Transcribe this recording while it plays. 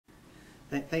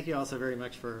Thank you all so very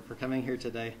much for coming here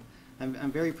today.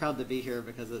 I'm very proud to be here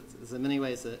because it's in many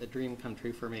ways a dream come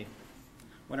true for me.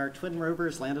 When our twin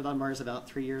rovers landed on Mars about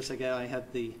 3 years ago, I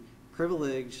had the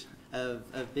privilege of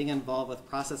being involved with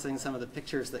processing some of the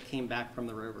pictures that came back from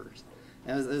the rovers.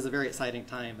 And it was a very exciting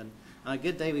time. And on a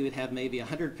good day, we would have maybe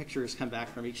 100 pictures come back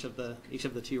from each of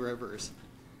the two rovers.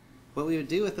 What we would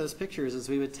do with those pictures is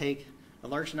we would take a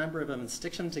large number of them and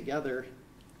stitch them together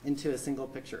into a single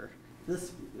picture.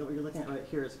 This, what you're looking at right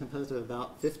here, is composed of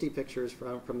about 50 pictures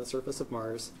from the surface of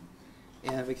Mars.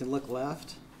 And we can look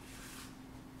left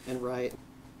and right.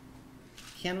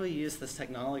 Can we use this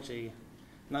technology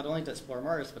not only to explore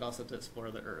Mars, but also to explore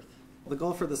the Earth? The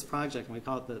goal for this project, and we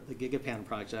call it the GigaPan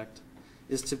project,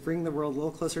 is to bring the world a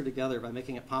little closer together by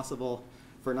making it possible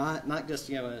for not just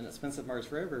an expensive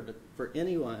Mars rover, but for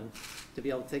anyone to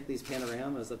be able to take these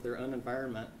panoramas of their own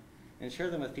environment and share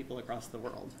them with people across the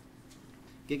world.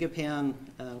 GigaPan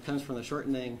comes from the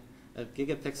shortening of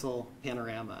Gigapixel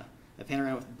panorama, a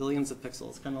panorama with billions of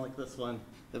pixels, kind of like this one,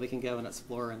 that we can go and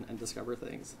explore and discover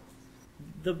things.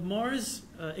 The Mars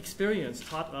experience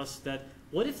taught us that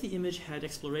what if the image had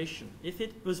exploration? If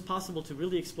it was possible to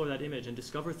really explore that image and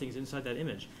discover things inside that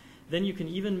image, then you can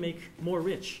even make more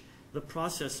rich the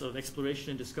process of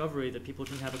exploration and discovery that people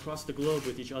can have across the globe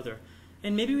with each other.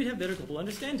 And maybe we'd have better global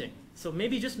understanding. So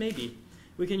maybe, just maybe,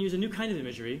 we can use a new kind of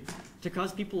imagery to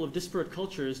cause people of disparate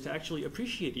cultures to actually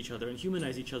appreciate each other and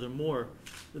humanize each other more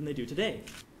than they do today.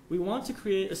 We want to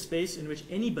create a space in which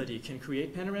anybody can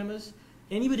create panoramas,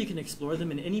 anybody can explore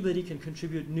them, and anybody can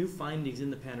contribute new findings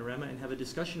in the panorama and have a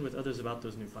discussion with others about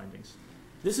those new findings.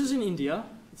 This is in India.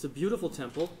 It's a beautiful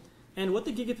temple. And what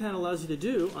the GigaPan allows you to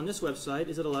do on this website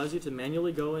is it allows you to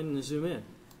manually go in and zoom in.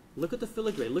 Look at the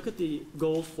filigree. Look at the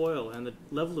gold foil and the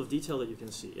level of detail that you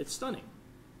can see. It's stunning.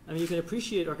 I mean, you can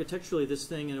appreciate architecturally this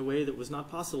thing in a way that was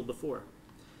not possible before.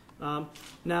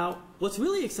 Now, what's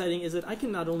really exciting is that I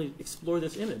can not only explore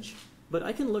this image, but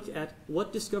I can look at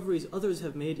what discoveries others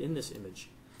have made in this image.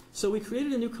 So we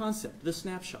created a new concept, the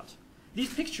snapshot.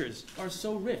 These pictures are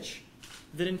so rich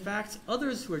that, in fact,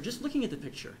 others who are just looking at the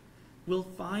picture will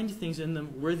find things in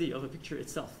them worthy of a picture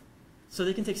itself. So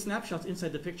they can take snapshots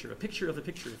inside the picture, a picture of a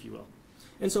picture, if you will.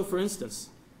 And so, for instance,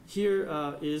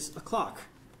 here is a clock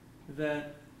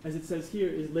that, as it says here,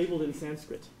 is labeled in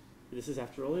Sanskrit. This is,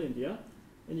 after all, in India.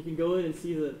 And you can go in and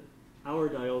see the hour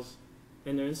dials,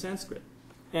 and they're in Sanskrit.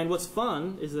 And what's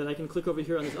fun is that I can click over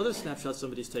here on this other snapshot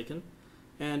somebody's taken,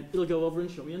 and it'll go over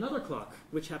and show me another clock,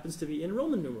 which happens to be in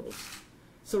Roman numerals.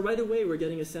 So right away, we're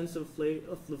getting a sense of the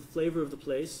flavor of the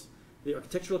place, the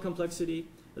architectural complexity,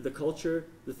 the culture,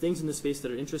 the things in the space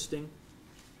that are interesting.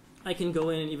 I can go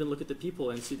in and even look at the people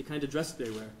and see the kind of dress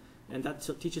they wear, and that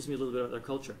teaches me a little bit about their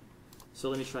culture. So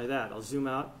let me try that. I'll zoom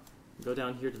out and go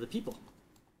down here to the people.